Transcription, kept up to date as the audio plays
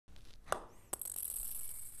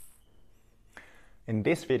In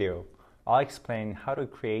this video, I'll explain how to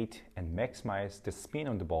create and maximize the spin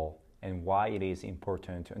on the ball and why it is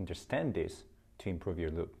important to understand this to improve your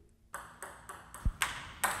loop.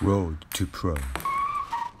 Road to Pro.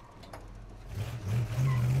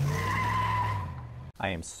 I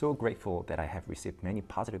am so grateful that I have received many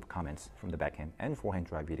positive comments from the backhand and forehand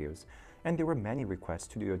drive videos, and there were many requests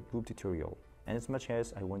to do a loop tutorial. And as much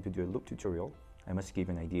as I want to do a loop tutorial, I must give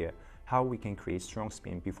an idea how we can create strong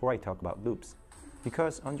spin before I talk about loops.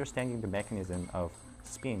 Because understanding the mechanism of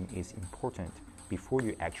spin is important before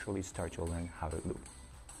you actually start to learn how to loop.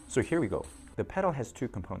 So here we go. The pedal has two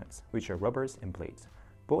components, which are rubbers and blades.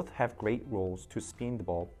 Both have great roles to spin the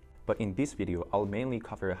ball, but in this video, I'll mainly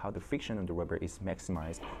cover how the friction on the rubber is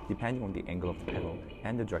maximized depending on the angle of the pedal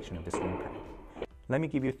and the direction of the swing pad. Let me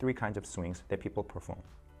give you three kinds of swings that people perform.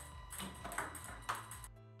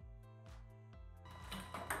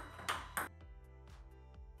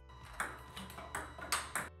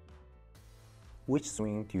 Which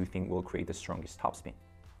swing do you think will create the strongest topspin?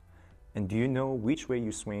 And do you know which way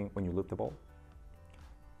you swing when you loop the ball?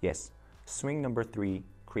 Yes, swing number 3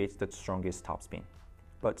 creates the strongest topspin.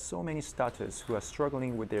 But so many starters who are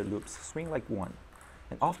struggling with their loops swing like one,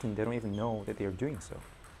 and often they don't even know that they are doing so.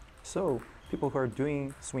 So, people who are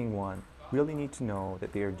doing swing 1 really need to know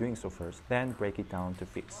that they are doing so first, then break it down to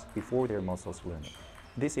fix before their muscles learn it.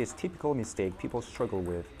 This is a typical mistake people struggle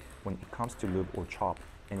with when it comes to loop or chop,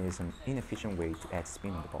 and is an inefficient way to add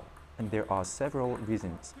spin on the ball. And there are several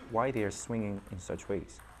reasons why they are swinging in such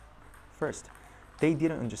ways. First, they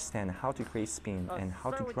didn't understand how to create spin and how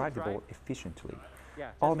to drive the ball efficiently.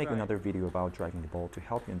 I'll make another video about driving the ball to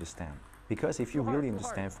help you understand. Because if you really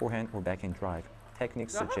understand forehand or backhand drive,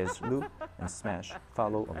 techniques such as loop and smash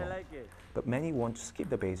follow along. But many want to skip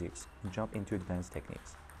the basics and jump into advanced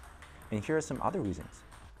techniques. And here are some other reasons.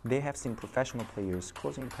 They have seen professional players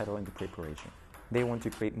closing the pedal in the preparation. They want to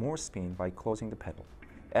create more spin by closing the pedal.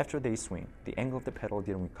 After they swing, the angle of the pedal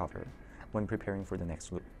didn't recover when preparing for the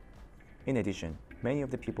next loop. In addition, many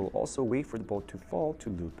of the people also wait for the ball to fall to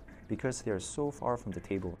loop because they are so far from the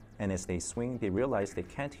table, and as they swing, they realize they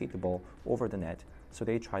can't hit the ball over the net, so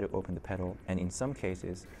they try to open the pedal, and in some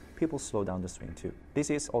cases, people slow down the swing too. This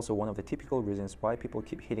is also one of the typical reasons why people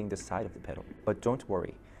keep hitting the side of the pedal. But don't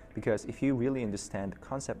worry, because if you really understand the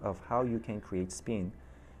concept of how you can create spin,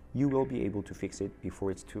 you will be able to fix it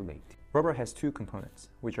before it's too late. Rubber has two components,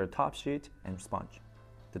 which are top sheet and sponge.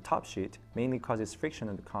 The top sheet mainly causes friction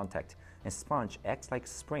on the contact, and sponge acts like a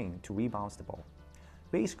spring to rebound the ball.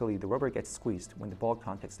 Basically, the rubber gets squeezed when the ball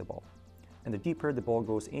contacts the ball, and the deeper the ball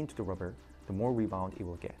goes into the rubber, the more rebound it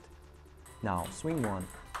will get. Now, swing 1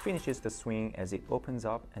 finishes the swing as it opens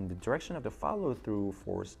up, and the direction of the follow-through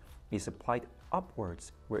force is applied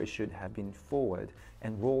upwards where it should have been forward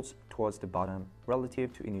and rolls towards the bottom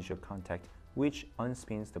relative to initial contact, which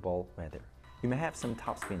unspins the ball rather. You may have some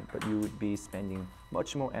topspin, but you would be spending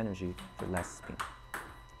much more energy for less spin.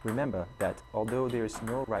 Remember that although there is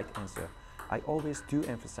no right answer, I always do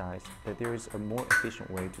emphasize that there is a more efficient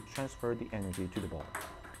way to transfer the energy to the ball,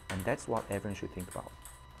 and that's what everyone should think about.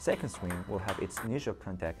 Second swing will have its initial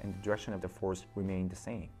contact and the direction of the force remain the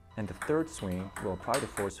same. And the third swing will apply the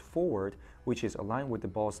force forward, which is aligned with the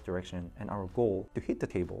ball's direction and our goal to hit the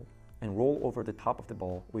table and roll over the top of the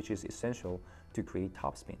ball, which is essential to create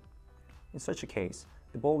topspin. In such a case,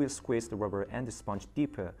 the ball will squeeze the rubber and the sponge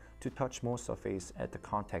deeper to touch more surface at the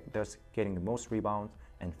contact, thus getting the most rebound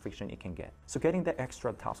and friction it can get. So getting the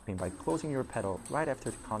extra topspin by closing your pedal right after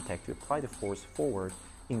the contact to apply the force forward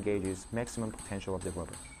engages maximum potential of the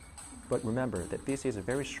rubber. But remember that this is a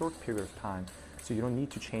very short period of time, so you don't need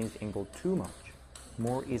to change the angle too much.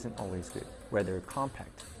 More isn't always good. Rather,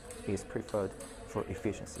 compact is preferred for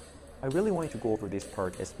efficiency. I really wanted to go over this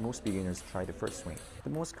part as most beginners try the first swing. The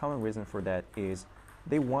most common reason for that is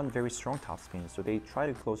they want very strong topspin, so they try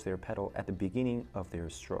to close their pedal at the beginning of their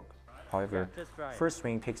stroke. However, first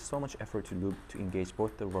swing takes so much effort to loop to engage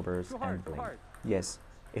both the rubbers and the blade. Yes,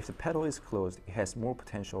 if the pedal is closed, it has more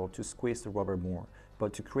potential to squeeze the rubber more,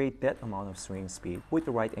 but to create that amount of swing speed with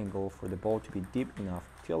the right angle for the ball to be deep enough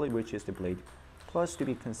till it reaches the blade, plus to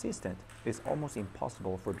be consistent, is almost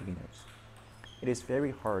impossible for beginners. It is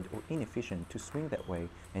very hard or inefficient to swing that way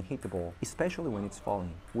and hit the ball, especially when it's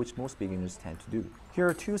falling, which most beginners tend to do. Here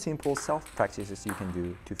are two simple self-practices you can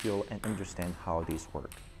do to feel and understand how these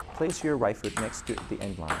work. Place your right foot next to the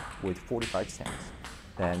end line with 45 stance.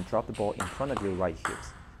 Then drop the ball in front of your right hips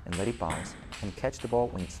and let it bounce and catch the ball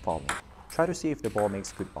when it's falling. Try to see if the ball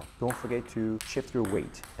makes good up. Don't forget to shift your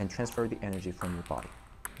weight and transfer the energy from your body.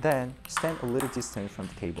 Then stand a little distance from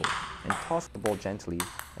the table and toss the ball gently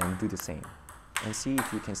and do the same. And see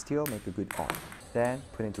if you can still make a good up. Then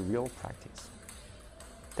put into real practice.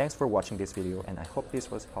 Thanks for watching this video, and I hope this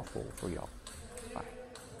was helpful for y'all.